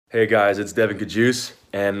Hey guys, it's Devin Cajuice,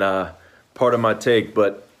 and part of my take,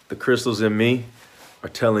 but the crystals in me are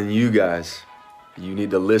telling you guys you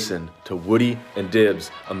need to listen to Woody and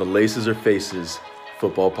Dibs on the Laces or Faces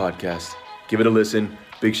football podcast. Give it a listen.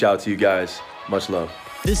 Big shout out to you guys. Much love.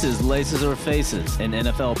 This is Laces or Faces, an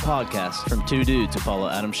NFL podcast from two dudes who follow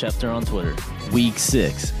Adam Schefter on Twitter. Week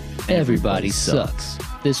 6. Everybody sucks.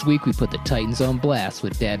 This week we put the Titans on blast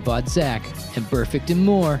with Dad Bod Zach and Perfect and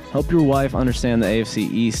more. Help your wife understand the AFC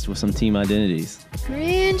East with some team identities.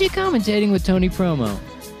 Cringy commentating with Tony Promo.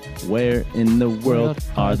 Where in the world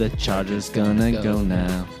are the Chargers gonna go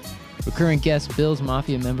now? Recurring guest Bills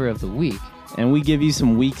Mafia member of the week. And we give you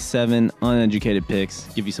some Week 7 uneducated picks,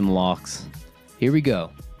 give you some locks. Here we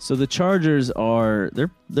go. So the Chargers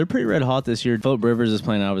they're pretty red hot this year. Philip Rivers is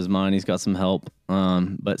playing out of his mind. He's got some help,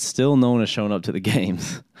 but still no one has shown up to the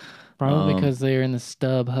games. Probably because they're in the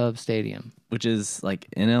StubHub Stadium. Which is like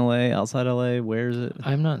in LA, outside LA. Where is it?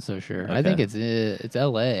 I'm not so sure. Okay. I think it's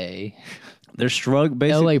LA. They're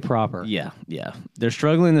struggling. LA proper. Yeah. They're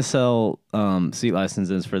struggling to sell seat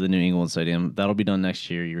licenses for the New England Stadium. That'll be done next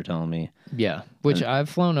year, you were telling me. Yeah, which I've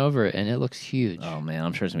flown over it, and it looks huge. Oh, man,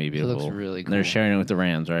 I'm sure it's going to be beautiful. It looks really cool. They're sharing it with the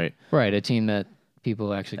Rams, right? Right, a team that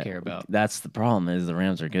people actually care about. That's the problem, is the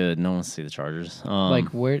Rams are good. No one wants to see the Chargers.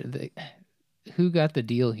 Who got the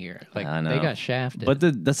deal here? Like, I know. they got shafted. But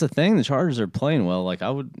that's the thing. The Chargers are playing well. Like, I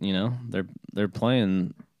would, they're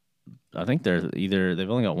playing. I think they've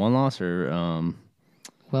only got one loss or.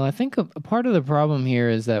 Well, I think a part of the problem here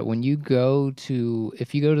is that if you go to the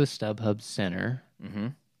StubHub Center,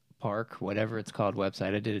 Park, whatever it's called,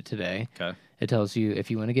 website, I did it today. Okay. It tells you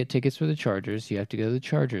if you want to get tickets for the Chargers, you have to go to the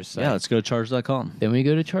Chargers site. Yeah, let's go to Chargers.com. Then when you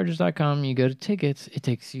go to Chargers.com, you go to tickets, it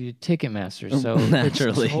takes you to Ticketmaster. So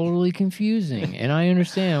Naturally. It's totally confusing. And I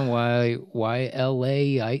understand why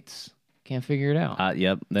LAites can't figure it out.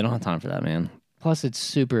 Yep, they don't have time for that, man. Plus, it's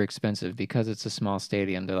super expensive because it's a small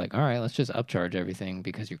stadium. They're like, all right, let's just upcharge everything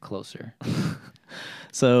because you're closer.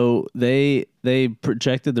 So they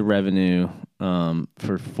projected the revenue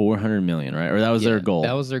for $400 million, right? Or that was their goal.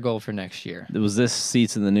 That was their goal for next year. Was this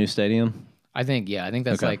seats in the new stadium? I think that's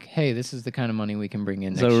Okay. like, hey, this is the kind of money we can bring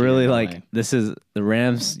in next year. So really, in like, LA. this is the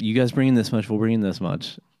Rams. You guys bring in this much, we'll bring in this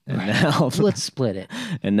much. And now, let's split it.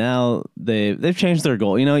 and now they've changed their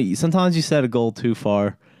goal. Sometimes you set a goal too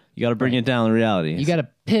far. You got to bring it down to reality. You got to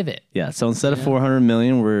pivot. Yeah. So instead of $400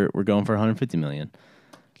 million, we're going for $150 million.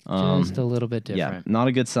 Just a little bit different. Yeah, not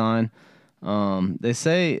a good sign. They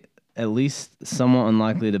say at least somewhat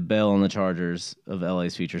unlikely to bail on the Chargers of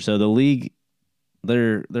LA's future. So the league,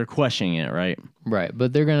 they're questioning it, right? Right,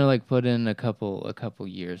 but they're gonna put in a couple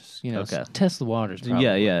years, Okay. test the waters.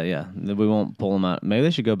 Probably. Yeah. We won't pull them out. Maybe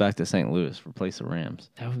they should go back to St. Louis, replace the Rams.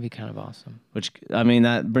 That would be kind of awesome. Which, I mean,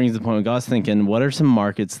 that brings the point. I was thinking, what are some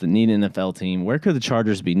markets that need an NFL team? Where could the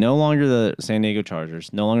Chargers be? No longer the San Diego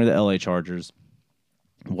Chargers, no longer the LA Chargers.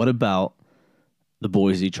 What about the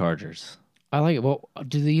Boise Chargers? I like it. Well,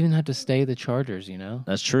 do they even have to stay the Chargers?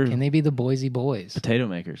 That's true. Can they be the Boise Boys? Potato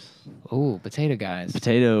makers. Oh, potato guys.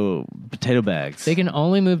 Potato bags. They can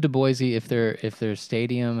only move to Boise if their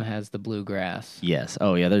stadium has the blue grass. Yes.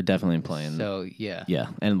 Oh, yeah, they're definitely playing. So yeah. Yeah,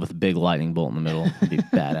 and with a big lightning bolt in the middle. It'd be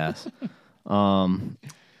badass.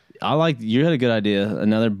 You had a good idea.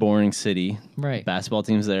 Another boring city. Right. Basketball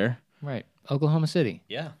team's there. Right. Oklahoma City.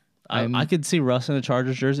 Yeah. I could see Russ in a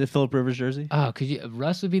Chargers jersey, a Philip Rivers jersey. Oh,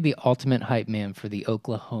 Russ would be the ultimate hype man for the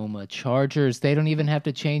Oklahoma Chargers. They don't even have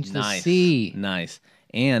to change the C. Nice.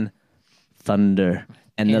 And Thunder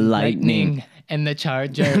and the Lightning. And the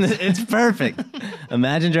Chargers. It's perfect.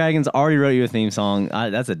 Imagine Dragons already wrote you a theme song.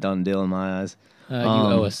 That's a done deal in my eyes. You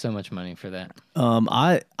owe us so much money for that.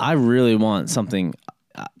 I really want something.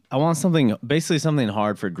 I want basically something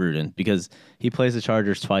hard for Gruden because he plays the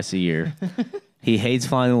Chargers twice a year. He hates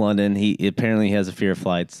flying to London. He apparently has a fear of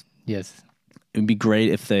flights. Yes. It would be great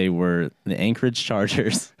if they were the Anchorage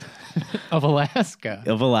Chargers. Of Alaska.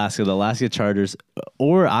 The Alaska Chargers.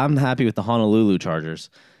 Or I'm happy with the Honolulu Chargers.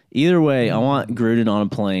 Either way, I want Gruden on a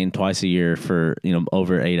plane twice a year for,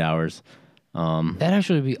 over 8 hours. That'd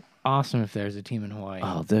actually be awesome if there's a team in Hawaii.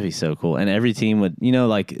 Oh, that'd be so cool. And every team would,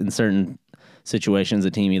 in certain situations,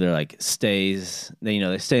 a team either stays,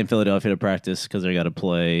 they stay in Philadelphia to practice because they got to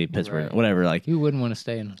play Pittsburgh, Right. whatever. You wouldn't want to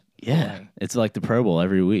stay in Hawaii. It's like the Pro Bowl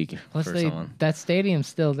every week. Plus, for someone. that stadium's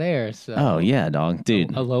still there. So Oh yeah, dog,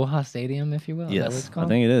 dude. Aloha Stadium, if you will. Is that what Yes, it's called? I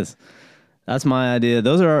think it is. That's my idea.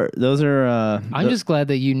 Those are. I'm just glad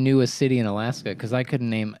that you knew a city in Alaska because I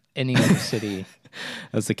couldn't name any other city.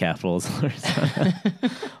 That's the Capitals. I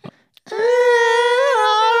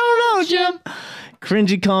don't know, Jim.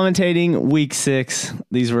 Cringy commentating week 6.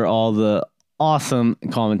 These were all the awesome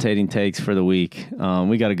commentating takes for the week.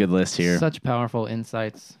 We got a good list here. Such powerful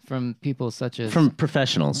insights from people such as From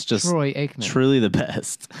professionals, just Troy Aikman, truly the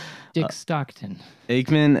best. Dick Stockton.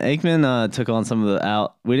 Aikman took on some of the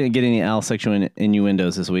Al. We didn't get any Al sexual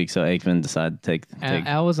innuendos this week, so Aikman decided to take.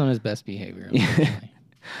 Al was on his best behavior. Unfortunately.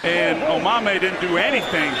 And Omame didn't do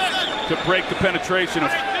anything to break the penetration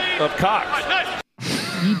of Cox.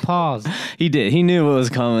 He paused. He did. He knew what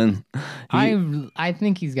was coming. I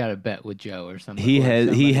think he's got a bet with Joe or something. He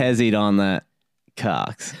hesied on that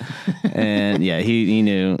Cox, and yeah, he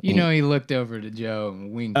knew. He looked over to Joe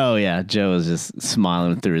and winked. Oh yeah, Joe was just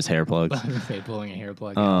smiling through his hair plugs. Pulling a hair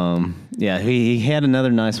plug. Yeah, he had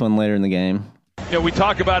another nice one later in the game. Yeah, we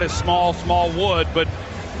talk about his small wood, but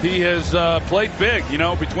he has played big.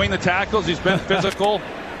 Between the tackles, he's been physical.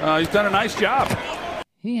 He's done a nice job.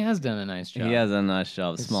 He has done a nice job. He has done a nice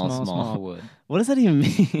job. Small wood. What does that even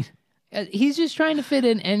mean? He's just trying to fit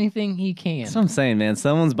in anything he can. That's what I'm saying, man.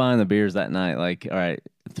 Someone's buying the beers that night. Like, all right,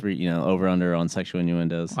 3, over under on sexual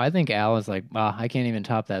innuendos. I think Al is like, I can't even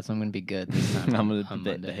top that, so I'm going to be good this time. I'm going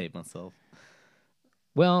to behave myself.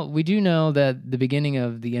 Well, we do know that the beginning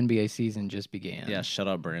of the NBA season just began. Yeah, shut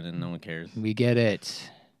up, Brandon. No one cares. We get it.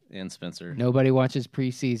 And Spencer. Nobody watches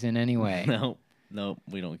preseason anyway. No,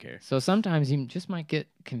 we don't care. So sometimes you just might get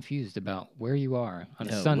confused about where you are on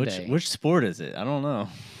a Sunday. Which sport is it? I don't know.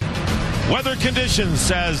 Weather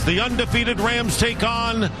conditions as the undefeated Rams take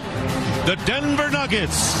on the Denver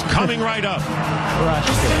Nuggets coming right up.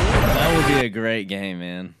 That would be a great game,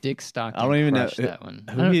 man. Dick Stockton. I don't even know that one.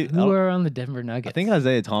 Who are on the Denver Nuggets? I think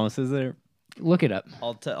Isaiah Thomas is there. Look it up.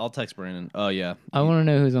 I'll text Brandon. Oh yeah. I want to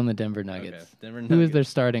know who's on the Denver Nuggets. Okay. Denver Nuggets. Who is their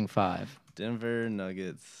starting 5? Denver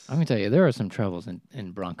Nuggets. I'm gonna tell you, there are some troubles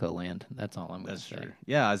in Bronco land. That's all I'm gonna say. True.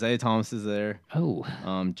 Yeah, Isaiah Thomas is there. Oh.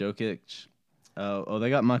 Jokic. They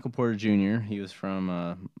got Michael Porter Jr. He was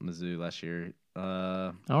from Mizzou last year.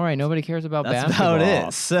 All right, nobody cares about that's basketball.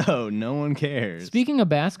 That's about it. So no one cares. Speaking of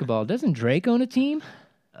basketball, doesn't Drake own a team?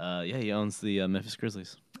 Yeah, he owns the Memphis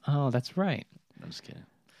Grizzlies. Oh, that's right. I'm just kidding.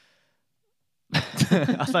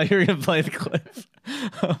 I thought you were gonna play the clip.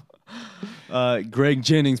 Greg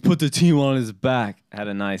Jennings put the team on his back. Had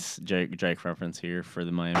a nice Drake reference here for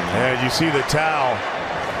the Miami. And you see the towel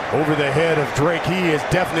over the head of Drake. He is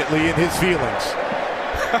definitely in his feelings.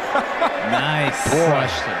 Nice.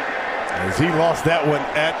 Crushed it. As he lost that one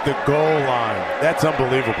at the goal line. That's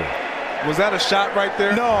unbelievable. Was that a shot right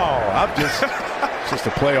there? No, I'm just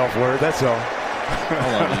a playoff word. That's all.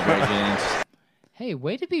 I love you, Greg Jennings. Hey,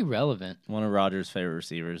 way to be relevant. One of Rodgers' favorite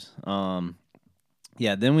receivers.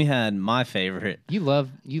 Yeah, then we had my favorite. You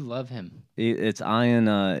love him. It's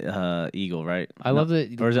Ian Eagle, right? I love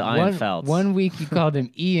that. Or is it Ian Fouts? One week you called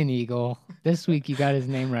him Ian Eagle. This week you got his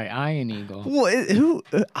name right, Ian Eagle. Well, who?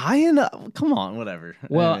 Ian? Come on, whatever.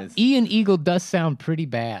 Well, anyways. Ian Eagle does sound pretty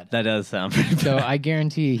bad. That does sound pretty bad. So I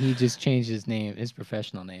guarantee he just changed his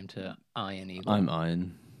professional name to Ian Eagle. I'm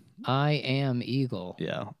Ian. I am Eagle.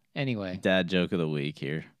 Yeah. Anyway. Dad joke of the week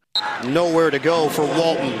here. Nowhere to go for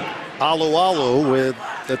Walton. Alu with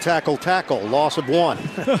the tackle, loss of 1.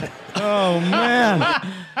 Oh, man.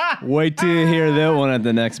 Wait till you hear that one at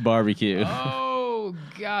the next barbecue. Oh,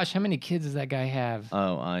 gosh. How many kids does that guy have?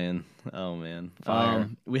 Oh, Ian. Oh, man. Fire.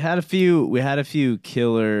 We had a few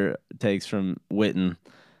killer takes from Witten.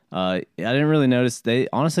 I didn't really notice. They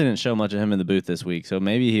honestly didn't show much of him in the booth this week, so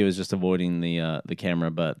maybe he was just avoiding the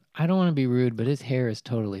camera. But I don't want to be rude, but his hair is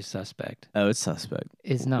totally suspect. Oh, it's suspect.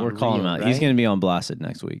 It's not. We're calling him out. Right? He's going to be on Blasted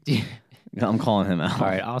next week. I'm calling him out. All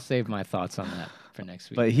right, I'll save my thoughts on that for next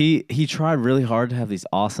week. But he tried really hard to have these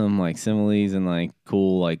awesome like similes and like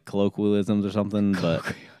cool like colloquialisms or something. But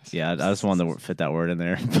yeah, I just wanted to fit that word in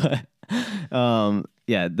there. But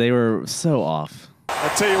yeah, they were so off. I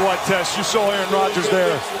tell you what, Tess, you saw Aaron Rodgers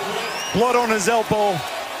there. Blood on his elbow.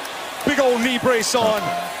 Big old knee brace on.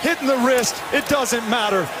 Hitting the wrist. It doesn't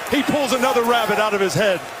matter. He pulls another rabbit out of his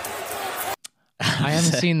head. I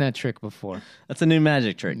haven't seen that trick before. That's a new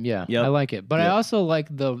magic trick. Yeah, yep. I like it. But yep. I also like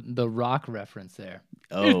the rock reference there.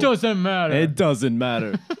 Oh, it doesn't matter. It doesn't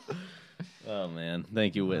matter. Oh man,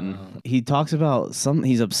 thank you, Witten. He talks about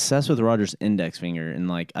he's obsessed with Rodgers' index finger, and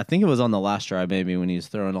like I think it was on the last drive maybe when he was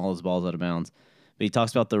throwing all his balls out of bounds. But he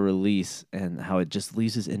talks about the release and how it just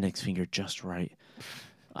leaves his index finger just right.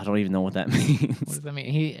 I don't even know what that means. What does that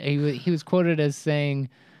mean? He was quoted as saying,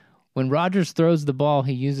 when Rodgers throws the ball,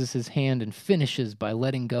 he uses his hand and finishes by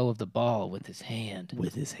letting go of the ball with his hand.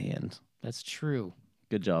 With his hand. That's true.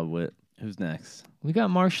 Good job, Whit. Who's next? We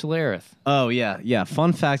got Mark Schlereth. Oh yeah.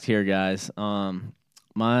 Fun fact here, guys.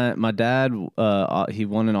 My dad he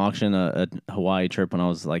won an auction a Hawaii trip when I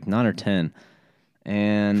was like 9 or 10.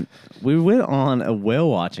 And we went on a whale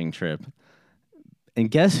watching trip. And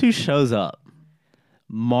guess who shows up?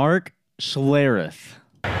 Mark Schlereth.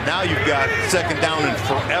 Now you've got second down and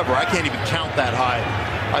forever. I can't even count that high.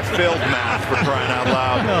 I failed math for crying out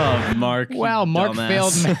loud. Oh, Mark. Wow, Mark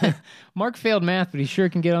failed math. Mark failed math, but he sure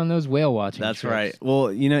can get on those whale watching That's trips. right.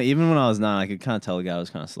 Well, even when I was 9, I could kind of tell the guy was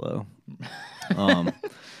kind of slow.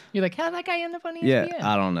 You're like, how'd that guy end up on ESPN? Yeah,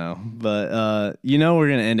 I don't know. But, we're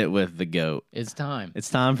going to end it with the GOAT. It's time. It's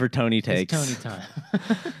time for Tony Takes. It's Tony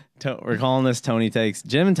time. We're calling this Tony Takes.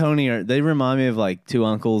 Jim and Tony, they remind me of like two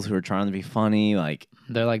uncles who are trying to be funny. Like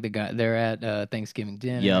They're like the guy. They're at Thanksgiving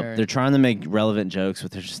dinner. Yep, they're trying to make relevant jokes,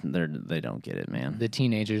 but they don't get it, man. The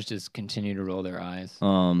teenagers just continue to roll their eyes.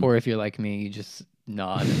 Or if you're like me, you just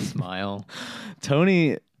nod and smile.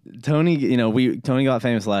 Tony, Tony got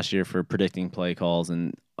famous last year for predicting play calls,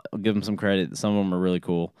 and I'll give him some credit. Some of them are really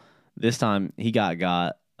cool. This time he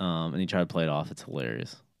got, and he tried to play it off. It's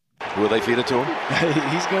hilarious. Will they feed it to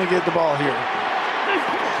him? He's going to get the ball here.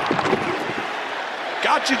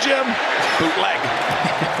 Gotcha, Jim.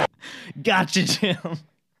 Bootleg. Gotcha, Jim.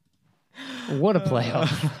 What a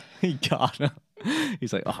playoff. He got him.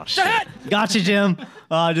 He's like, oh, shit. Gotcha, Jim.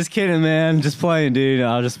 Just kidding, man. Just playing, dude.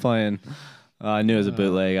 I was just playing. I knew it was a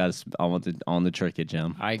bootleg. I wanted on the trick at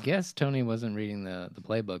Jim. I guess Tony wasn't reading the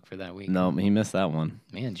playbook for that week. No, he missed that one.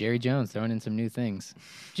 Man, Jerry Jones throwing in some new things.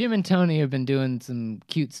 Jim and Tony have been doing some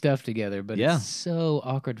cute stuff together, but it's so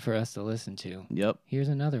awkward for us to listen to. Yep. Here's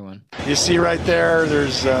another one. You see right there,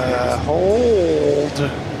 there's a hold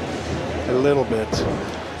a little bit.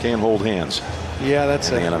 Can't hold hands. Yeah,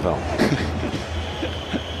 that's in the NFL.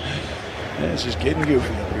 Yeah, it's just getting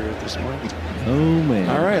goofy up here at this point. Oh, man.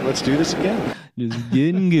 All right, let's do this again. Just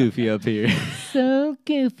getting goofy up here. So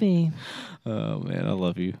goofy. Oh, man, I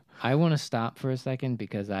love you. I want to stop for a second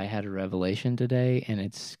because I had a revelation today, and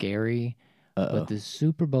it's scary. But the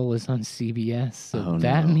Super Bowl is on CBS, so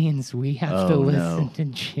that means we have to listen to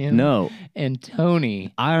Jim and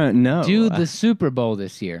Tony. I don't know. Do the Super Bowl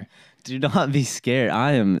this year. Do not be scared.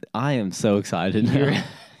 I am so excited now.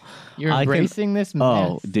 You're embracing this mess.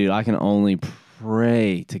 Oh, dude, I can only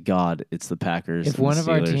pray to God it's the Packers. If one of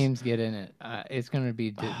our teams get in it, it's going to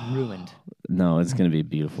be ruined. No, it's going to be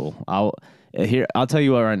beautiful. I'll tell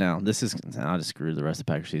you what right now. I'll just screw the rest of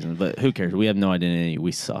the Packers season, but who cares? We have no identity.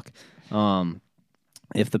 We suck.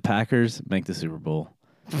 If the Packers make the Super Bowl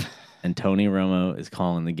and Tony Romo is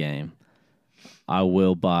calling the game, I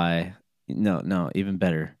will buy. No, even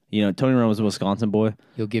better. Tony Romo's a Wisconsin boy.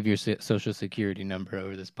 You'll give your social security number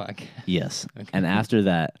over this podcast. Yes. Okay. And after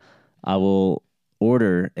that, I will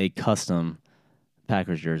order a custom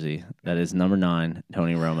Packers jersey that is number 9,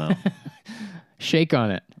 Tony Romo. Shake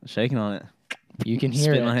on it. Shaking on it. You can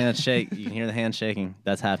hear Spit my hand shake. You can hear the hand shaking.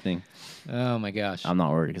 That's happening. Oh, my gosh. I'm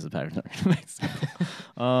not worried because the Packers aren't going to make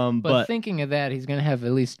it. But thinking of that, he's going to have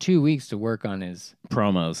at least 2 weeks to work on his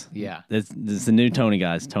promos. Yeah. This is the new Tony,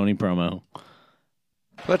 guys. Tony promo.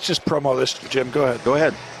 Let's just promo this, Jim. Go ahead. Go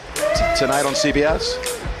ahead. Tonight on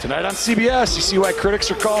CBS? Tonight on CBS, you see why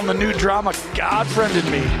critics are calling the new drama God Friended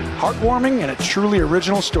Me. Heartwarming and a truly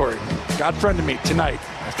original story. God Friended Me tonight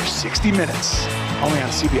after 60 minutes. Only on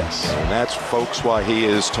CBS. And that's, folks, why he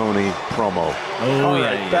is Tony Promo. Oh, all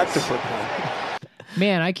yeah. right, back to football.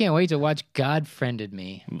 Man, I can't wait to watch God Friended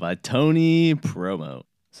Me. By Tony Promo.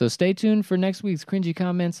 So stay tuned for next week's Cringy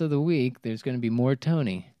Comments of the Week. There's going to be more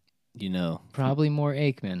Tony. Probably more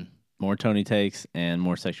Aikman. More Tony Takes and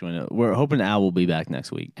more sexual. We're hoping Al will be back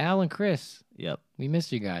next week. Al and Chris. Yep. We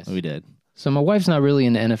missed you guys. We did. So my wife's not really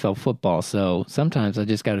into NFL football, so sometimes I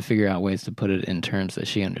just got to figure out ways to put it in terms that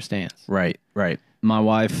she understands. Right. My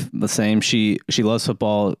wife, the same. She loves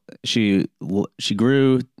football. She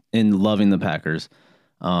grew in loving the Packers,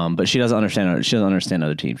 but she doesn't understand. She doesn't understand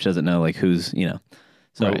other teams. She doesn't know like who's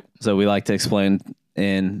So we like to explain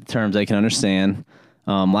in terms they can understand.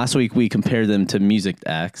 Last week we compared them to music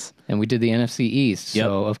acts, and we did the NFC East. Yep.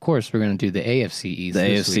 So of course we're going to do the AFC East. The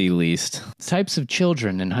AFC least. Types of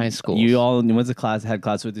children in high school. You all went to class, had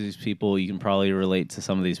class with these people. You can probably relate to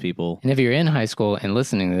some of these people. And if you're in high school and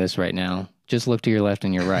listening to this right now, just look to your left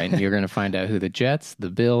and your right, and you're going to find out who the Jets, the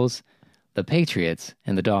Bills, the Patriots,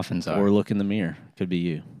 and the Dolphins are. Or look in the mirror. Could be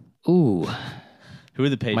you. Ooh. Who are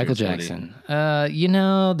the Patriots? Michael Jackson.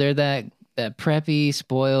 They're that preppy,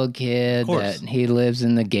 spoiled kid that he lives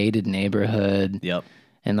in the gated neighborhood. Yep.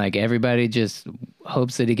 And like everybody just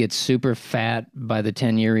hopes that he gets super fat by the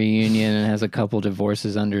 10-year reunion and has a couple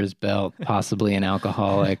divorces under his belt, possibly an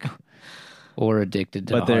alcoholic. or addicted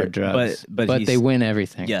to hard drugs. But they win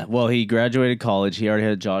everything. Yeah. Well, he graduated college. He already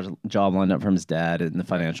had a job lined up from his dad in the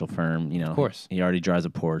financial firm. Of course. He already drives a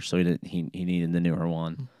Porsche, so he needed the newer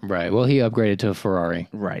one. Right. Well, he upgraded to a Ferrari.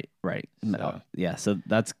 Right. So. Yeah. So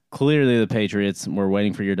that's clearly the Patriots. We're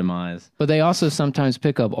waiting for your demise. But they also sometimes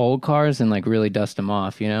pick up old cars and like really dust them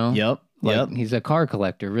off. Yep. He's a car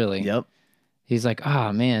collector, really. Yep. He's like,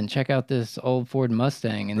 man, check out this old Ford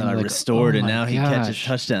Mustang. And then I restored it. Now he catches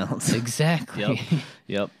touchdowns. Exactly.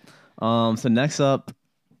 Yep. So next up,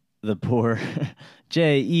 the poor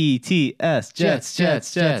Jets.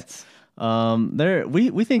 Jets.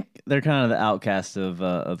 We think they're kind of the outcast of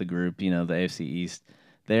the group. The AFC East.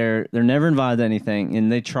 They're never invited to anything, and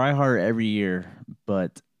they try hard every year,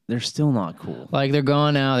 but they're still not cool. Like they're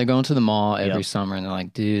going to the mall every summer, and they're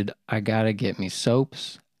like, dude, I gotta get me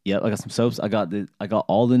soaps. Yep, I got some soaps. I got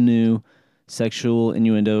all the new sexual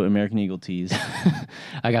innuendo American Eagle tees.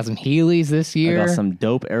 I got some Heelys this year. I got some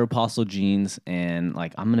dope Aeropostale jeans, and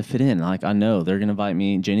I'm gonna fit in. I know they're gonna invite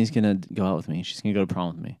me. Jenny's gonna go out with me. She's gonna go to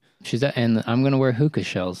prom with me. And I'm gonna wear hookah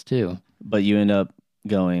shells too. But you end up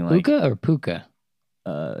going hookah or puka?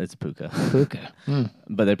 It's puka. Puka.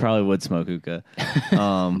 But they probably would smoke hookah.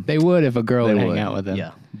 They would if a girl would hang out with them.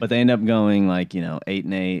 Yeah. But they end up going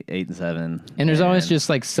 8-8, 8-7. And there's always just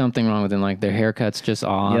something wrong with them. Like their haircut's just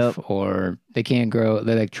off, or they can't grow.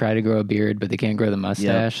 They try to grow a beard, but they can't grow the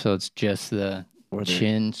mustache. So it's just the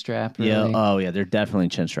chin strap. Really. Yeah. Oh yeah. They're definitely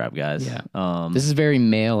chin strap guys. Yeah. This is very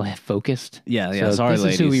male focused. Yeah. So sorry, this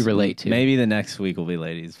ladies. is who we relate to. Maybe the next week will be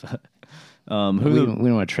ladies, but we don't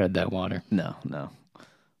want to tread that water. No.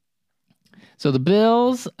 So the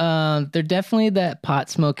Bills, they're definitely that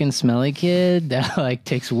pot-smoking, smelly kid that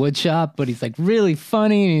takes wood shop, but he's really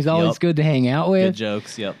funny and he's always good to hang out with. Good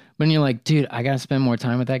jokes, yep. But you're like, dude, I gotta spend more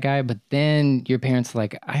time with that guy. But then your parents are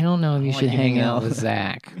like, I don't know if you should hang out with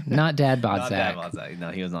Zach, not Dad Bod Zach. Dad Bod Zach.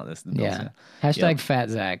 No, he was not this. Yeah. Hashtag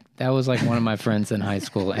Fat Zach. That was one of my friends in high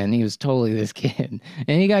school, and he was totally this kid,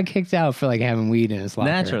 and he got kicked out for having weed in his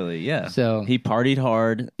locker. Naturally, yeah. So he partied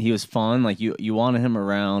hard. He was fun. You wanted him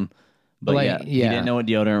around. But he didn't know what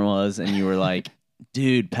deodorant was, and you were like,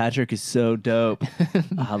 dude, Patrick is so dope.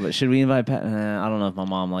 But should we invite Pat? I don't know if my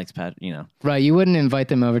mom likes Pat, Right, you wouldn't invite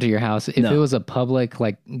them over to your house. If it was a public,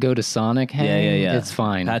 go to Sonic hang, yeah. it's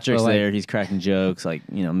fine. Patrick's there, he's cracking jokes,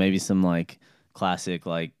 maybe some classic,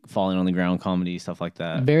 falling on the ground comedy, stuff like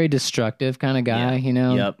that. Very destructive kind of guy,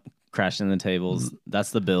 Yep, crashing the tables.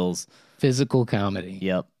 That's the Bills. Physical comedy.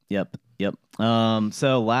 Yep.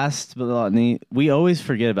 So last but not least, we always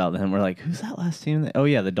forget about them. We're like, who's that last team? Oh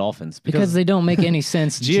yeah, the Dolphins. Because they don't make any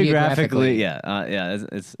sense geographically. Yeah.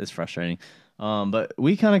 It's frustrating. But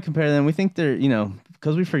we kind of compare them. We think they're,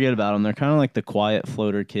 because we forget about them. They're kind of like the quiet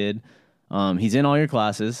floater kid. He's in all your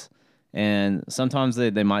classes, and sometimes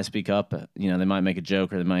they might speak up. They might make a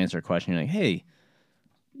joke or they might answer a question. You're like, hey,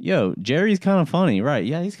 yo, Jerry's kind of funny, right?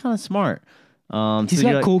 Yeah, he's kind of smart. He's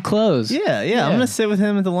got cool clothes. Yeah. I'm gonna sit with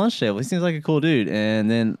him at the lunch table. He seems like a cool dude. And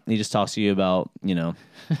then he just talks to you about,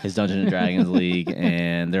 his Dungeons and Dragons league,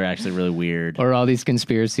 and they're actually really weird. Or all these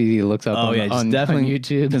conspiracies he looks up on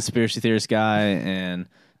YouTube. Conspiracy theorist guy, and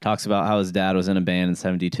talks about how his dad was in a band in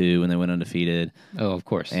 '72 when they went undefeated. Oh, of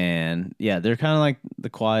course. And yeah, they're kind of like the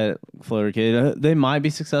quiet floater kid. They might be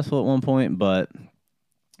successful at one point, but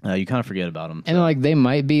you kind of forget about them. So. And they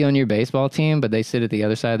might be on your baseball team, but they sit at the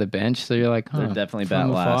other side of the bench. So you're like, they're definitely bat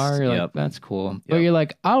last. You're like, that's cool. But you're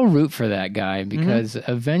like, I'll root for that guy because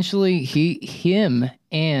eventually him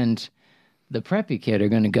and the preppy kid are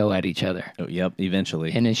going to go at each other. Oh, yep,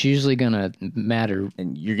 eventually. And it's usually going to matter.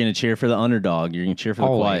 And you're going to cheer for the underdog. You're going to cheer for the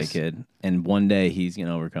quiet kid. And one day he's going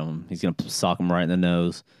to overcome him. He's going to sock him right in the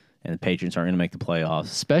nose. And the Patriots aren't going to make the playoffs.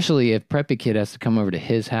 Especially if preppy kid has to come over to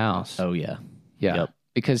his house. Oh, yeah. Yeah. Yep.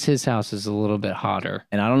 Because his house is a little bit hotter.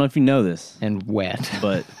 And I don't know if you know this. And wet.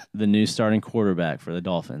 But the new starting quarterback for the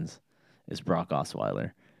Dolphins is Brock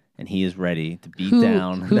Osweiler. And he is ready to beat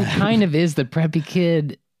down. Who kind of is the preppy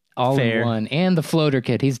kid all in one. And the floater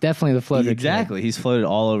kid. He's definitely the floater kid. Exactly. He's floated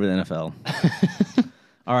all over the NFL.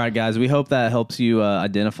 All right, guys. We hope that helps you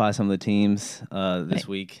identify some of the teams this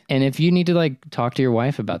week. And if you need to talk to your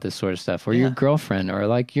wife about this sort of stuff, or your girlfriend,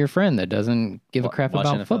 or your friend that doesn't give a crap about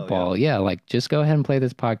NFL, football, just go ahead and play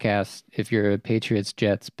this podcast. If you're a Patriots,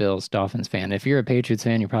 Jets, Bills, Dolphins fan, if you're a Patriots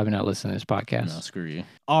fan, you're probably not listening to this podcast. No, screw you.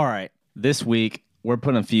 All right, this week we're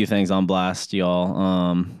putting a few things on blast,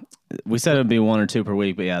 y'all. We said it'd be one or two per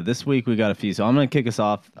week, but this week we got a few. So I'm gonna kick us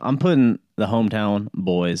off. I'm putting the hometown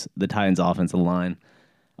boys, the Titans offensive line.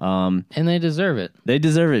 And they deserve it. They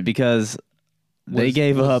deserve it because They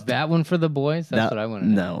gave up that one for the boys. That's what I want to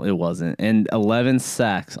know. No, it wasn't. And 11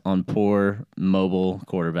 sacks on poor mobile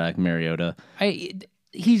quarterback Mariota.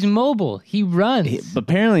 He's mobile. He runs.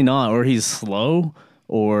 Apparently not, or he's slow,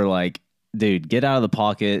 or like, dude, get out of the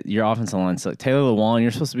pocket. Your offensive line sucks. Taylor Lewan,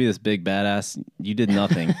 you're supposed to be this big badass. You did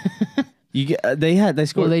nothing. They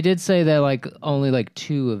scored. Well, they did say that like only like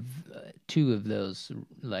two of those,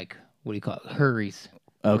 like, what do you call it, hurries.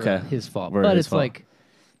 Okay, his fault. But it's like,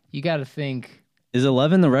 you got to think. Is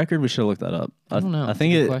 11 the record? We should have looked that up. I don't know. I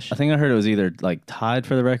think I heard it was either like tied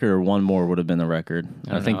for the record or one more would have been the record.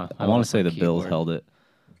 I want to say the Bills held it.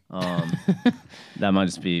 That might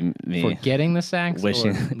just be me for getting the sacks,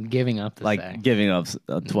 or giving up the like sacks. Giving up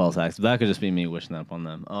 12 sacks. That could just be me wishing that upon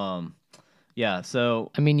them. Yeah.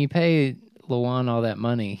 So I mean, you pay Lewan all that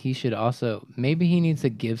money. He should also, maybe he needs to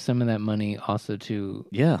give some of that money also to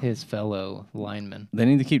his fellow linemen. They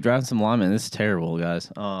need to keep drafting some linemen. This is terrible,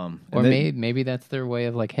 guys. Or maybe that's their way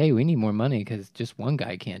of like, hey, we need more money because just one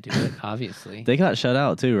guy can't do it. Obviously, they got shut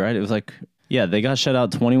out too, right? It was like. Yeah, they got shut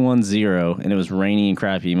out 21-0, and it was rainy and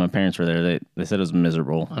crappy. My parents were there. They said it was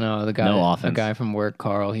miserable. I know the guy from work,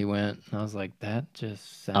 Carl. He went. And I was like, that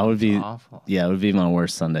just sounds awful. Yeah, it would be my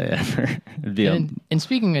worst Sunday ever. And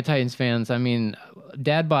speaking of Titans fans, I mean,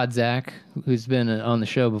 Dad Bod Zach, who's been on the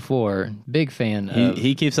show before, big fan.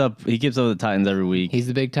 He keeps up. He keeps up with the Titans every week. He's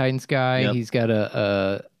the big Titans guy. Yep. He's got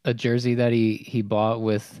a jersey that he bought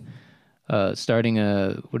with. Starting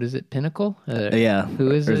what is it, Pinnacle? Yeah.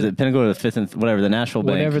 Who is it? Or is it Pinnacle or the Fifth and whatever, the Nashville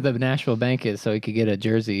Bank? Whatever the Nashville Bank is, so he could get a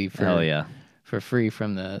jersey for free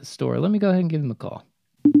from the store. Let me go ahead and give him a call.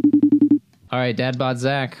 All right, Dad Bod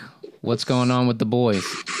Zach, what's going on with the boys?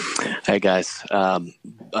 Hey, guys.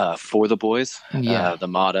 For the boys, the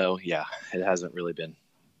motto, it hasn't really been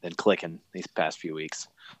clicking these past few weeks,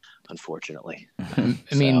 unfortunately. I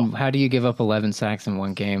mean, how do you give up 11 sacks in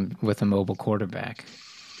one game with a mobile quarterback?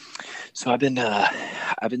 So I've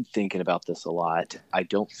been thinking about this a lot. I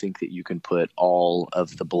don't think that you can put all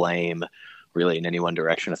of the blame really in any one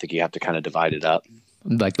direction. I think you have to kind of divide it up.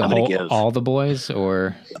 Like all the boys,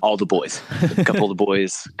 or all the boys. A couple of the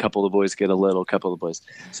boys get a little. Couple of the boys.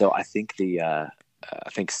 So I think I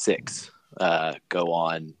think 6 go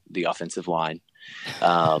on the offensive line.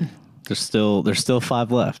 There's still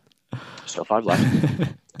 5 left. Still 5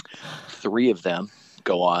 left. 3 of them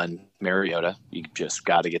go on Mariota. You just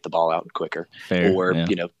got to get the ball out quicker. Fair, or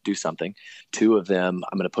do something. 2 of them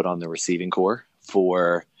I'm going to put on the receiving core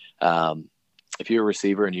for if you're a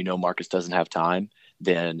receiver and Marcus doesn't have time,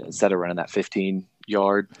 then instead of running that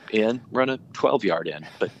 15-yard in, run a 12-yard in,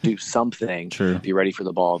 but do something. True. Be ready for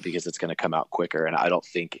the ball because it's going to come out quicker. And I don't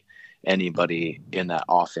think anybody in that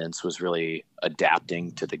offense was really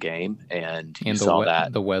adapting to the game. And you saw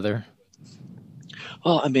that. The weather.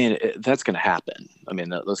 Well, I mean, that's going to happen. I mean,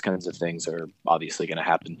 those kinds of things are obviously going to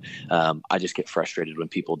happen. I just get frustrated when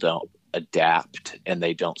people don't adapt and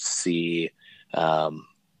they don't see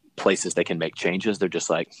places they can make changes. They're just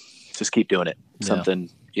like, just keep doing it. Something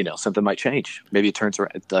might change. Maybe it turns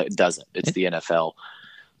around. It doesn't. It's the NFL.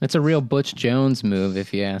 It's a real Butch Jones move,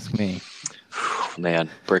 if you ask me. Man,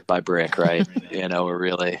 brick by brick, right? We're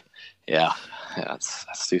really,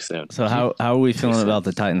 that's too soon. So how are we feeling about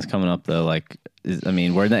the Titans coming up, though? Like, we're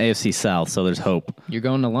in the AFC South, so there's hope. You're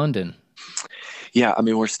going to London. Yeah, I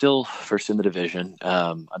mean, we're still first in the division.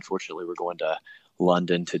 Unfortunately, we're going to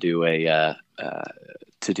London to do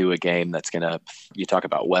a game that's going to, you talk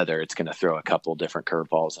about weather, it's going to throw a couple different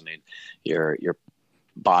curveballs. I mean, your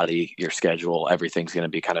body, your schedule, everything's going to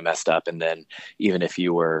be kind of messed up. And then even if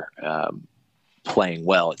you were playing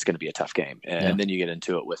well, it's going to be a tough game. And then you get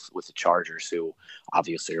into it with the Chargers, who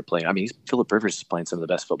obviously are playing. I mean, Phillip Rivers is playing some of the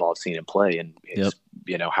best football I've seen him play. And he's,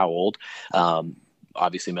 how old?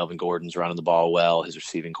 Obviously, Melvin Gordon's running the ball well, his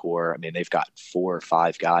receiving core. I mean, they've got 4 or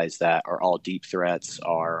 5 guys that are all deep threats,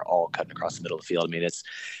 are all cutting across the middle of the field. I mean, it's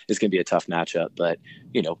going to be a tough matchup. But,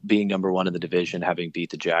 being number 1 in the division, having beat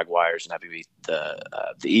the Jaguars and having beat the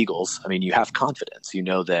Eagles, I mean, you have confidence. You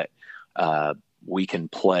know that we can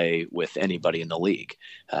play with anybody in the league.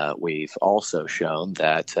 We've also shown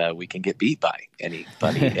that we can get beat by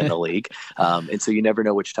anybody in the league. And so you never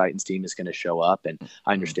know which Titans team is going to show up. And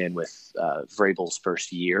I understand with Vrabel's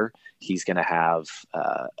first year, he's going to have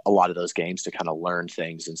a lot of those games to kind of learn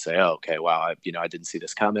things and say, oh, okay, wow, I didn't see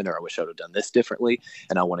this coming, or I wish I would have done this differently.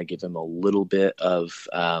 And I want to give him a little bit of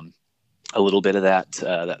that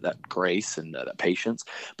grace and that patience.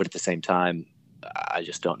 But at the same time, I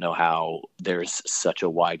just don't know how there's such a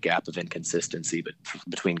wide gap of inconsistency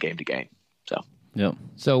between game to game.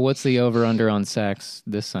 So what's the over-under on sacks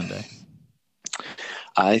this Sunday?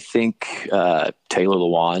 I think Taylor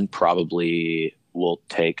Lewan probably will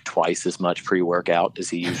take twice as much pre-workout as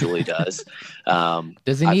he usually does.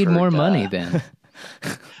 Does he need more money then?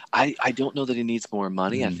 I don't know that he needs more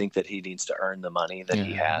money. I think that he needs to earn the money that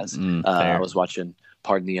he has. I was watching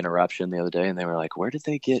Pardon the Interruption the other day, and they were like, where did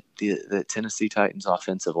they get the Tennessee Titans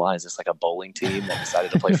offensive line? Is this like a bowling team that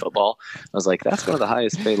decided to play football? I was like, that's one of the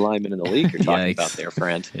highest paid linemen in the league you're talking about there,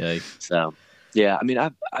 friend. Yikes. So, yeah, I mean,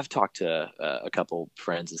 I've talked to a couple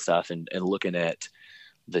friends and stuff, and looking at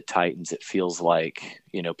the Titans, it feels like,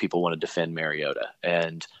 people want to defend Mariota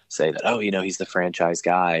and say that, he's the franchise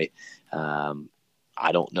guy.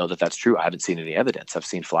 I don't know that that's true. I haven't seen any evidence. I've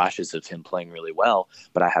seen flashes of him playing really well,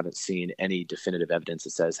 but I haven't seen any definitive evidence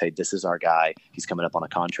that says, hey, this is our guy. He's coming up on a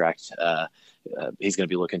contract. He's going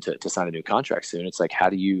to be looking to sign a new contract soon. It's like, how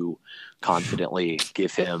do you confidently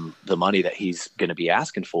give him the money that he's going to be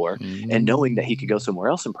asking for, and knowing that he could go somewhere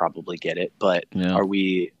else and probably get it? But are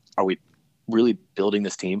we really building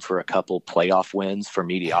this team for a couple playoff wins for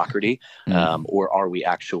mediocrity, or are we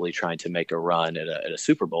actually trying to make a run at a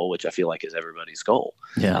Super Bowl, which I feel like is everybody's goal?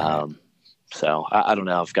 So I don't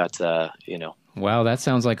know. I've got Wow, that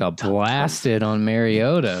sounds like a blasted on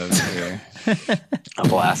Mariota over here. I'm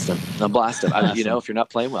blasting. If you're not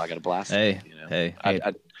playing well, I got to blast him.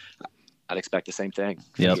 I'd expect the same thing.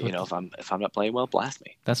 Yep. If I'm not playing well, blast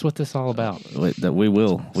me. That's what this is all about. We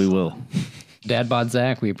will. Dad Bod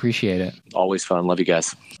Zach, we appreciate it. Always fun. Love you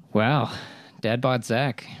guys. Wow. Dad Bod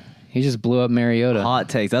Zach. He just blew up Mariota. Hot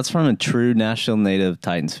take. That's from a true Nashville native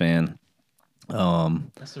Titans fan.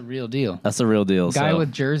 That's a real deal. Guy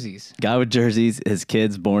with jerseys. His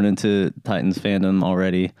kids born into Titans fandom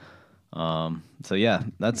already. So yeah,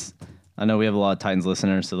 I know we have a lot of Titans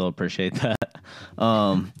listeners, so they'll appreciate that.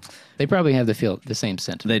 They probably have the same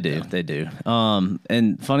sentiment. They do.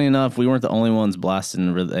 And funny enough, we weren't the only ones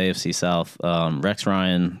blasting the AFC South. Rex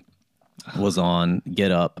Ryan was on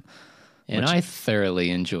Get Up. And I thoroughly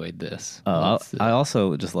enjoyed this. I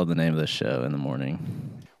also just love the name of this show in the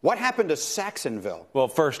morning. What happened to Saxonville? Well,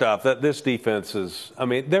 first off, this defense is,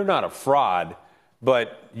 they're not a fraud,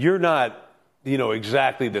 but you're not,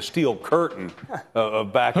 exactly the steel curtain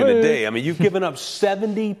of back in the day. You've given up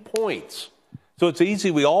 70 points. So it's easy.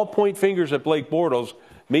 We all point fingers at Blake Bortles.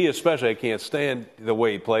 Me especially, I can't stand the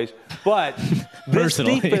way he plays. But this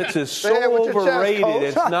defense is so overrated,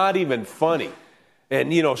 it's not even funny.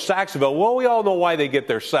 And, Saxonville, well, we all know why they get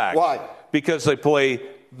their sacks. Why? Because they play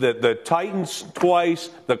the Titans twice,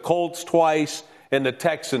 the Colts twice, and the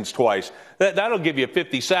Texans twice. That'll give you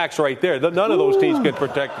 50 sacks right there. None of those teams can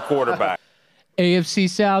protect the quarterback. AFC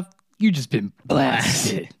South, you just been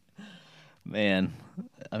blasted. Man.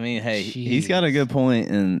 Hey, he's got a good point,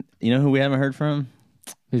 and you know who we haven't heard from?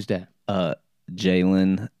 Who's that?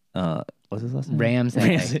 Jalen. What's his last name? Ramsey.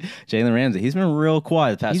 Jalen Ramsey. He's been real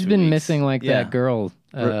quiet the past few weeks. He's been missing that girl.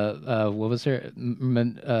 What was her?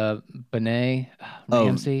 Benet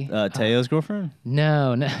Ramsey. Teo's girlfriend?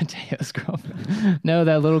 No, not Teo's girlfriend. No,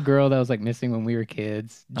 that little girl that was missing when we were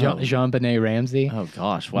kids. Jean Benet Ramsey. Oh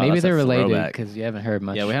gosh, wow. Maybe they're related because you haven't heard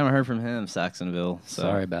much. Yeah, we haven't heard from him, Saxonville. So.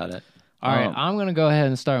 Sorry about it. All right, I'm going to go ahead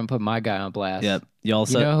and start and put my guy on blast. Yep. You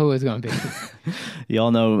know who it's going to be.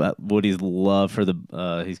 Y'all know Woody's love for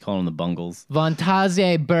he's calling them the Bungles.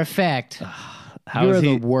 Vontaze Burfict. You're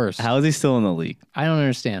the worst. How is he still in the league? I don't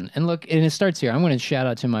understand. And look, and it starts here. I'm going to shout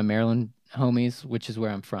out to my Maryland homies, which is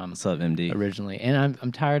where I'm from. What's up, MD? Originally. And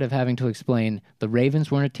I'm tired of having to explain the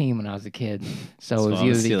Ravens weren't a team when I was a kid. So it was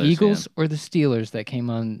either the Eagles or the Steelers that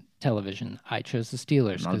came on television. I chose the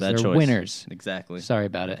Steelers because they're winners. Exactly. Sorry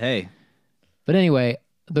about it. Hey. But anyway,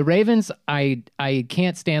 the Ravens, I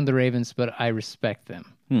can't stand the Ravens, but I respect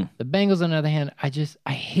them. The Bengals, on the other hand, I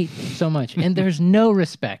hate them so much. And there's no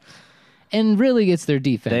respect. And really, it's their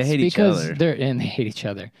defense. They hate each other. And they hate each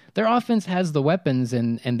other. Their offense has the weapons,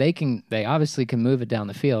 and they obviously can move it down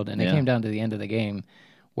the field. And it came down to the end of the game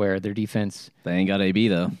where their defense... They ain't got AB,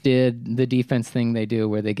 though. ...did the defense thing they do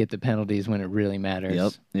where they get the penalties when it really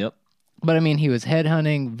matters. Yep. But, he was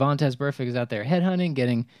headhunting. Vontaze Burfict is out there headhunting,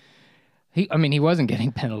 getting... He wasn't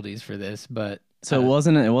getting penalties for this, but... So it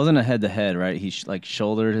wasn't a head-to-head, right? He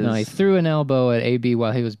shouldered his... No, he threw an elbow at AB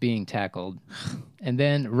while he was being tackled. And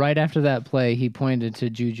then right after that play, he pointed to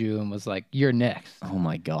Juju and was like, "You're next." Oh,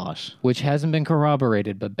 my gosh. Which hasn't been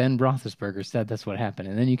corroborated, but Ben Roethlisberger said that's what happened.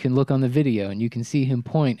 And then you can look on the video and you can see him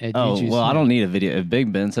point at Juju's well, I don't need a video. If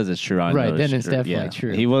Big Ben says it's true, I know right, then it's definitely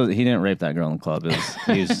true. He didn't rape that girl in the club.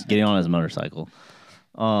 He was getting on his motorcycle.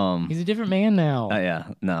 He's a different man now. Yeah,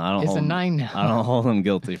 no, I don't. It's a 9 now. I don't hold him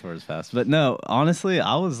guilty for his past. But no, honestly,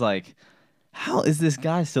 I was like, How is this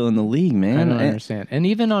guy still in the league, man? I don't understand. And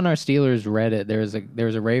even on our Steelers Reddit, there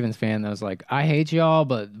was a Ravens fan that was like, "I hate y'all,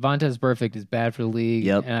 but Vontaze Burfict is bad for the league."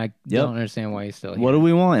 Yep. And I don't understand why he's still here. What do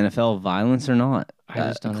we want? NFL violence or not? I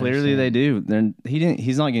just don't clearly understand. they do.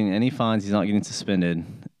 He's not getting any fines. He's not getting suspended.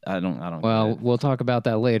 I don't. Well, we'll talk about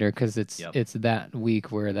that later because it's that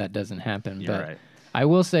week where that doesn't happen. You're but right. I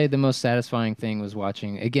will say the most satisfying thing was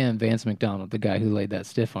watching again Vance McDonald, the guy who laid that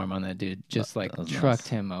stiff arm on that dude, just like trucked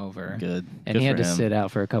him over. Good. And he had to sit out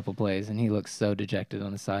for a couple plays, and he looked so dejected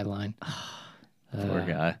on the sideline. Poor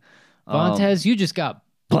guy. Vontaze, you just got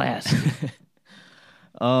blasted.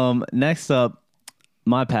 Next up,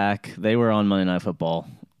 my pack. They were on Monday Night Football.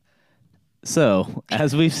 So,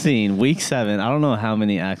 as we've seen, Week 7, I don't know how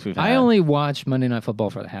many acts we've had. I only watched Monday Night Football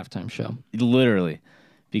for the halftime show. Literally.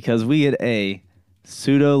 Because we had a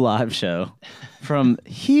pseudo live show from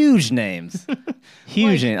huge names.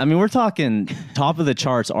 Huge names. I mean, we're talking top of the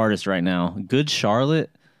charts artists right now. Good Charlotte.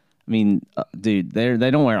 I mean, dude, they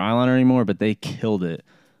don't wear eyeliner anymore, but they killed it.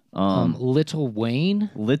 Little Wayne?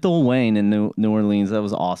 Little Wayne in New Orleans. That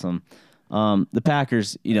was awesome. The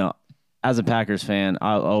Packers, as a Packers fan,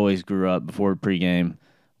 I always grew up before pregame.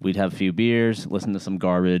 We'd have a few beers, listen to some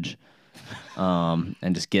garbage, and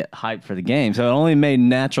just get hyped for the game. So it only made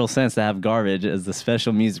natural sense to have garbage as the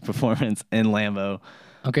special music performance in Lambeau.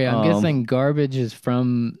 Okay, I'm guessing garbage is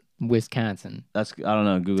from Wisconsin. I don't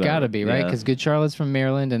know. Google. It's got to be, right? Because Good Charlotte's from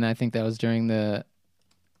Maryland, and I think that was during the...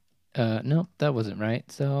 no, that wasn't right.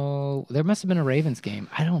 So there must have been a Ravens game.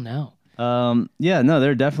 I don't know.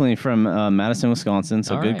 They're definitely from Madison, Wisconsin.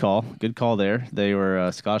 So All good right. call. Good call there. They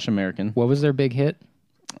were Scottish American. What was their big hit?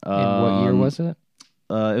 And what year was it?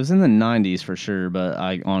 It was in the 90s for sure, but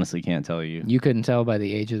I honestly can't tell you. You couldn't tell by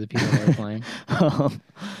the age of the people they were playing.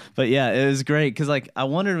 But yeah, it was great because I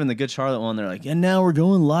wondered when the Good Charlotte one, they're like, and now we're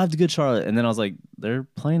going live to Good Charlotte, and then I was like, they're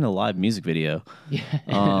playing a live music video. Yeah,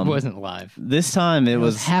 it wasn't live. This time it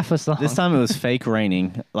was half a song. This time it was fake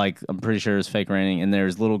raining. Like I'm pretty sure it was fake raining, and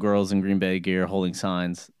there's little girls in Green Bay gear holding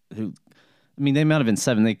signs. Who, I mean, they might have been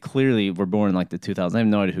 7. They clearly were born in like the 2000s. I have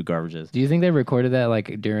no idea who Garbage is. Do you think they recorded that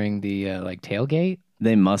like during the tailgate?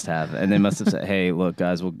 They must have, and they must have said, "Hey, look,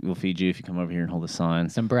 guys, we'll feed you if you come over here and hold a sign."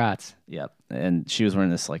 Some brats. Yep. And she was wearing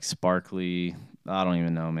this like sparkly. I don't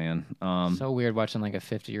even know, man. So weird watching like a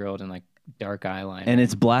 50-year-old in like dark eyeliner. And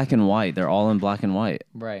it's black and white. They're all in black and white.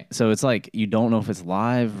 Right. So it's like you don't know if it's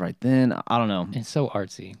live right then. I don't know. It's so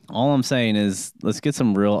artsy. All I'm saying is let's get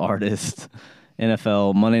some real artists.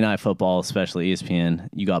 NFL, Monday Night Football, especially ESPN.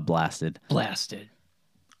 You got blasted. Blasted.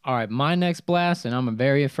 All right, my next blast, and I'm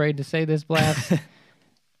very afraid to say this blast.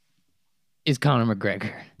 Is Conor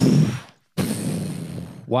McGregor.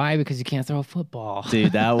 Why? Because you can't throw a football.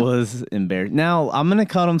 Dude, that was embarrassing. Now, I'm going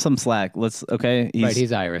to cut him some slack.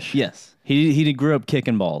 He's Irish. Yes. He grew up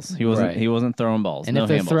kicking balls. He wasn't throwing balls. And if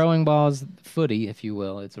they're throwing balls, footy, if you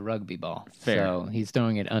will, it's a rugby ball. Fair. So he's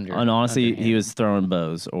throwing it under. And honestly, he was throwing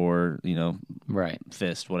bows or,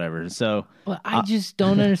 fist, whatever. So But I just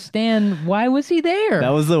don't understand. Why was he there? That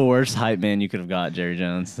was the worst hype man you could have got, Jerry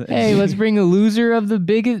Jones. Hey, let's bring a loser of the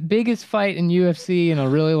biggest fight in UFC in a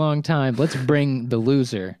really long time. Let's bring the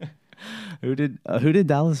loser. Who did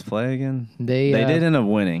Dallas play again? They did end up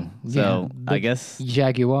winning. So I guess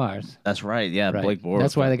Jaguars. That's right. Yeah, right. Blake Bortles.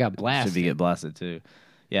 That's why they got blasted. Should be get blasted too.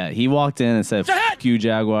 Yeah, he walked in and said, "F you,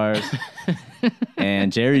 Jaguars,"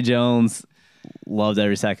 and Jerry Jones loved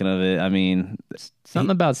every second of it. I mean,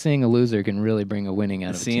 something about seeing a loser can really bring a winning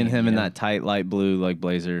out of seeing a team, him in that tight light blue like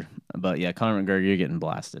blazer. But yeah, Conor McGregor, you're getting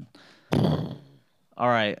blasted. All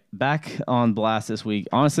right, back on blast this week.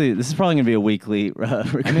 Honestly, this is probably going to be a weekly.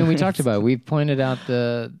 I mean, we talked about it. We've pointed out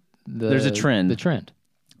there's a trend. The trend.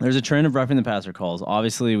 There's a trend of roughing the passer calls.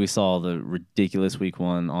 Obviously, we saw the ridiculous week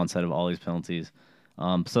 1 onset of all these penalties.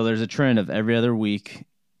 So there's a trend of every other week.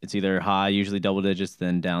 It's either high, usually double digits,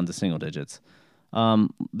 then down to single digits.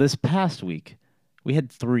 This past week, we had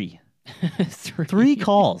 3. 3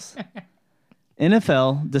 calls.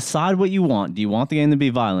 NFL, decide what you want. Do you want the game to be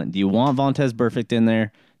violent? Do you want Vontaze Burfict in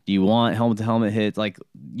there? Do you want helmet-to-helmet hits? Like,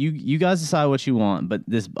 you guys decide what you want, but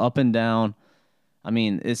this up and down, I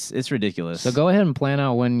mean, it's ridiculous. So go ahead and plan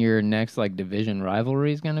out when your next division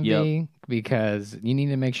rivalry is going to be, because you need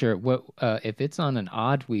to make sure if it's on an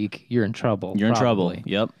odd week, you're in trouble. You're in trouble.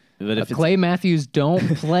 Yep. But if Clay Matthews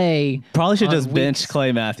don't play. Probably should just bench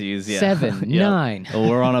Clay Matthews. Yeah. 7, 9. Well,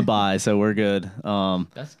 we're on a bye, so we're good.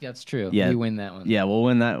 That's true. Yeah, we win that one. Yeah, we'll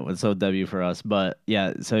win that. So W for us. But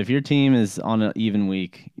yeah, so if your team is on an even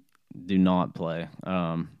week, do not play,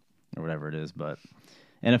 or whatever it is. But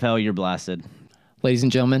NFL, you're blasted. Ladies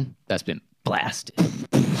and gentlemen, that's been blasted.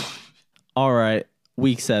 All right.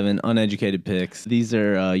 Week 7, uneducated picks. These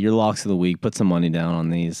are your locks of the week. Put some money down on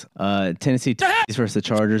these. Tennessee versus the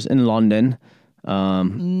Chargers in London.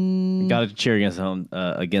 Got to cheer against the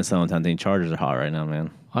hometown team. Chargers are hot right now, man.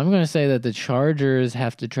 I'm going to say that the Chargers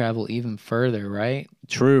have to travel even further, right?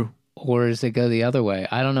 True. Or does it go the other way?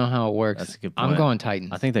 I don't know how it works. That's a good point. I'm going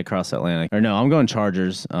Titans. I think they cross Atlantic. Or no, I'm going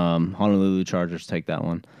Chargers. Honolulu Chargers take that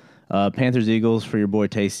one. Panthers, Eagles for your boy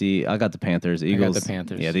Tasty. I got the Panthers. Eagles. I got the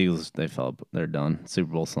Panthers. Yeah, the Eagles, they fell. They're done.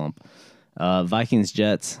 Super Bowl slump. Vikings,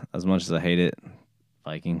 Jets. As much as I hate it,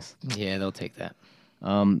 Vikings. Yeah, they'll take that.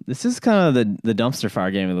 This is kind of the dumpster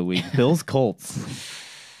fire game of the week. Bills, Colts.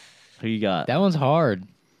 Who you got? That one's hard.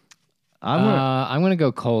 I'm gonna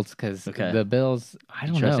go Colts because the Bills. I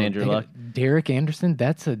don't know. Andrew Luck. Derek Anderson.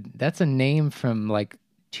 That's a name from like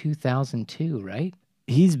 2002, right?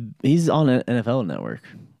 He's on an NFL Network.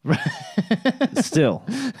 Still,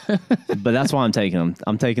 but that's why I'm taking him.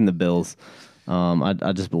 I'm taking the Bills.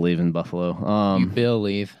 I just believe in Buffalo. You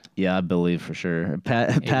believe? Yeah, I believe for sure.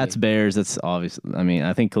 Pats Bears. That's obvious. I mean,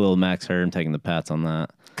 I think Khalil Mack's hurt. I'm taking the Pats on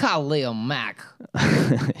that. Khalil Mack.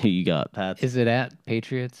 Who you got, Pats? Is it at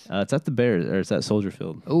Patriots? It's at the Bears, or it's at Soldier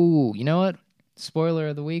Field. Ooh, you know what? Spoiler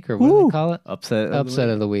of the week, or what do they call it? Upset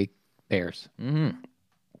of the week. Bears.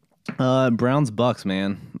 Mm-hmm. Browns, Bucks,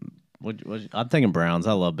 man. I'm thinking Browns.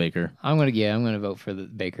 I love Baker. I'm gonna vote for the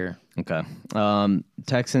Baker. Okay.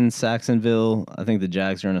 Texans, Saxonville. I think the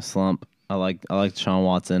Jags are in a slump. I like Deshaun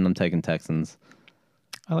Watson. I'm taking Texans.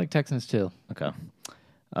 I like Texans too. Okay.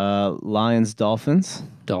 Lions, Dolphins.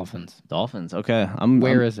 Dolphins. Okay.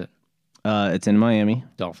 Where is it? It's in Miami.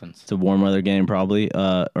 Dolphins. It's a warm weather game probably.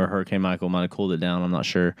 Or Hurricane Michael might have cooled it down. I'm not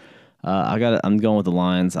sure. I'm going with the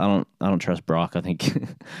Lions. I don't trust Brock. I think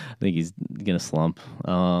he's gonna slump.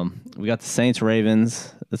 We got the Saints,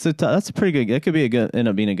 Ravens. That's a pretty good. It could end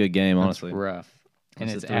up being a good game. Honestly, that's rough. And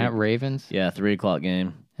it's at Ravens. Yeah, 3:00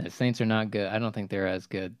 game. And the Saints are not good. I don't think they're as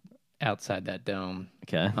good outside that dome.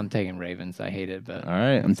 Okay, I'm taking Ravens. I hate it, but all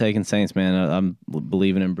right, I'm taking Saints, man. I'm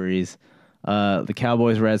believing in Breeze. The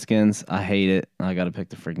Cowboys, Redskins. I hate it. I got to pick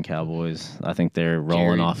the freaking Cowboys. I think they're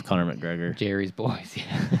rolling off Conor McGregor. Jerry's boys.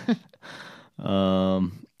 Yeah.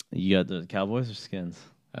 You got the Cowboys or Skins?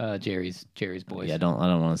 Jerry's boys. Yeah, I don't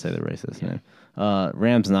want to say the racist name.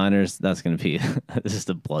 Rams, Niners. That's gonna be just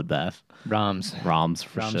a bloodbath. Rams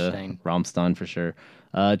for sure. Ramstein for sure.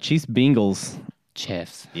 Chiefs, Bengals.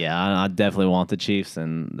 Chiefs. Yeah, I definitely want the Chiefs,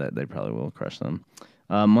 and they probably will crush them.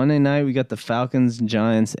 Monday night we got the Falcons,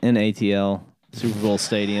 Giants in ATL Super Bowl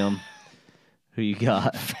Stadium. Who you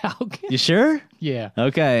got? Falcons. You sure? Yeah.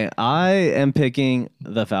 Okay, I am picking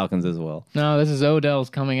the Falcons as well. No, this is Odell's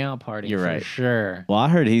coming out party. You're right. For sure. Well, I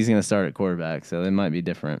heard he's going to start at quarterback, so they might be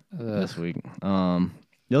different this week.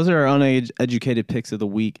 Those are our uneducated picks of the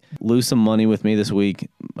week. Lose some money with me this week.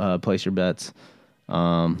 Place your bets.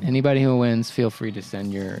 Anybody who wins, feel free to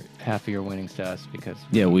send half of your winnings to us because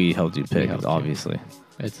we helped you pick, obviously.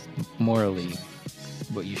 It's morally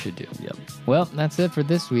what you should do. Yep. Well, that's it for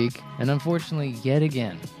this week, and unfortunately, yet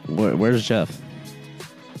again. Where's Jeff?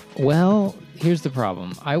 Well, here's the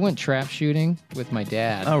problem. I went trap shooting with my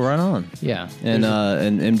dad. Oh, right on. Yeah. And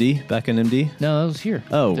MD, back in MD? No, it was here.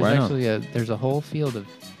 Oh, there's right actually on. There's a whole field of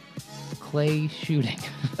clay shooting.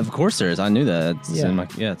 Of course there is. I knew that.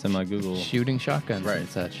 It's in my Google. Shooting shotguns and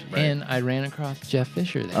such. Right. And I ran across Jeff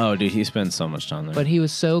Fisher there. Oh, dude, he spends so much time there. But he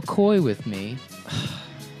was so coy with me.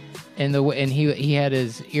 And he had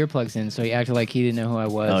his earplugs in, so he acted like he didn't know who I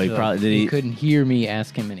was. Oh, he probably he couldn't hear me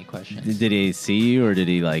ask him any questions. Did he see you, or did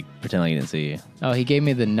he pretend like he didn't see you? Oh, he gave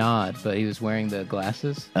me the nod, but he was wearing the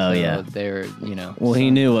glasses. Oh, so yeah. They're Well, he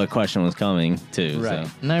knew what question was coming too. Right.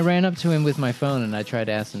 So. And I ran up to him with my phone and I tried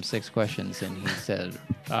to ask him 6 questions, and he said,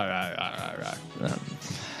 "All right.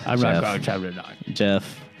 I'm not going to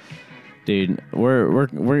Jeff. Dude,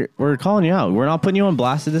 we're calling you out. We're not putting you on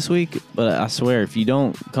blasted this week, but I swear, if you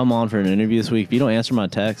don't come on for an interview this week, if you don't answer my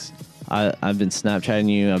text, I've been Snapchatting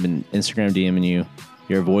you, I've been Instagram DMing you.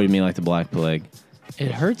 You're avoiding me like the Black Plague.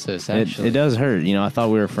 It hurts us, actually. It does hurt. I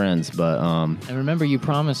thought we were friends, but And remember, you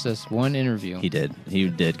promised us one interview. He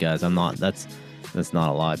did, guys. I'm not. That's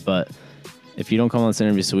not a lie. But if you don't come on this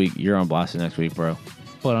interview this week, you're on blasted next week, bro.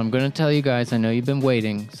 But I'm gonna tell you guys. I know you've been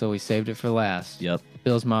waiting, so we saved it for last. Yep.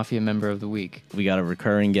 Bill's Mafia member of the week. We got a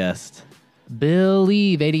recurring guest.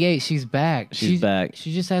 Believe 88. She's back. She's back.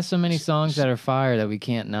 She just has so many songs that are fire that we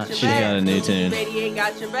can't not. She's got a new tune. 88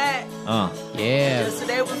 got your back. Yeah.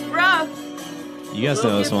 Yesterday was rough. You guys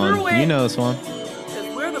know this one. You know this one.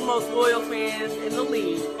 Because we're the most loyal fans in the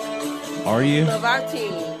league. Are you? Love our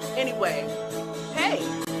team. Anyway, hey.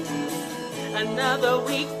 Another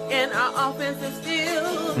week and our offense is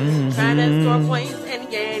still trying to score points and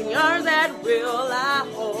gain yards at will. I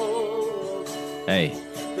hope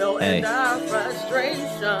they'll end our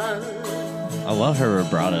frustration. I love her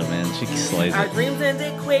vibrato, man. She slays Our it. dreams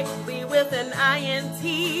ended quickly with an INT.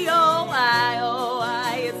 Oh,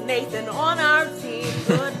 it's Nathan on our team.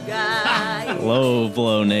 Good guy. Low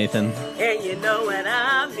blow, Nathan. And you know what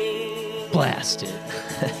I mean. Blasted.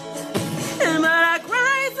 But I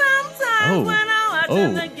cry sometimes when I watch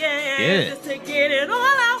them again. Just to get it all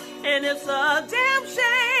out. And it's a damn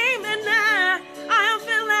shame that now I am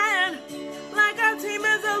feeling like our team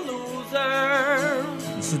is a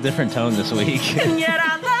loser. It's a different tone this week. And yet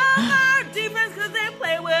I love our defense because they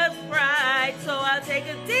play with pride. So I take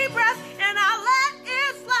a deep breath and I let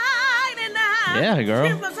it slide. And I Yeah, girl.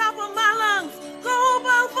 From the top of my lungs, go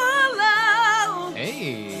Buffalo.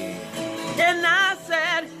 Hey. And I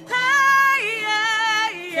said, hey, yeah,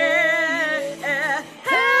 yeah,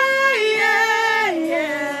 hey, yeah,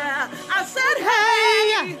 yeah. I said,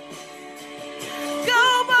 hey, go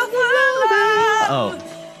Buffalo.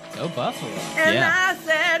 Go Buffalo. And Yeah. I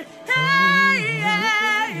said, hey,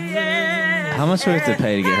 yeah, yeah. How much do we have to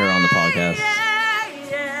pay to get her on the podcast?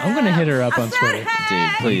 I'm going to hit her up on Twitter.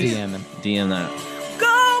 Dude, please. DM him. DM that.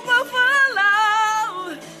 Go Buffalo.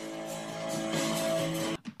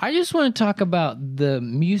 I just want to talk about the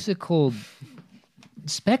musical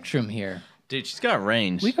spectrum here. Dude, she's got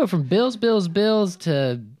range. We go from Bills, Bills, Bills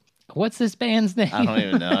to what's this band's name? I don't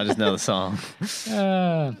even know. I just know the song.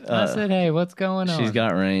 I said, hey, what's going on? She's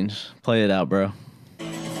got range. Play it out, bro.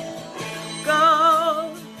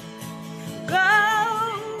 Go, go,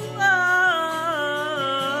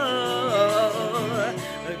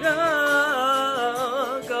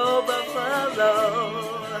 go Buffalo.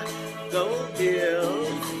 Go Bills.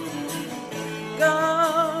 Go,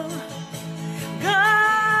 go,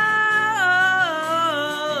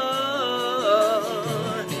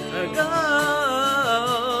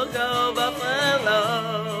 go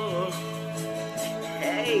Buffalo.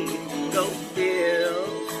 Hey, go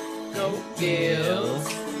Bills. Go Bills.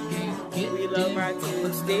 We love our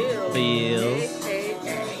team still. Bills. Hey,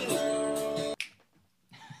 hey,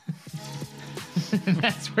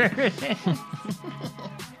 That's where it is.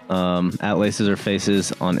 At Laces or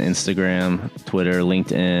Faces on Instagram, Twitter,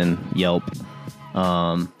 LinkedIn, Yelp.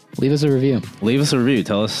 Leave us a review. Leave us a review.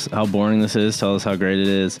 Tell us how boring this is. Tell us how great it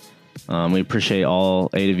is. We appreciate all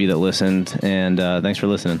 8 of you that listened, and thanks for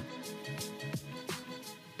listening.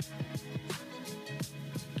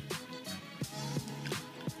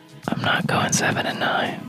 I'm not going 7-9.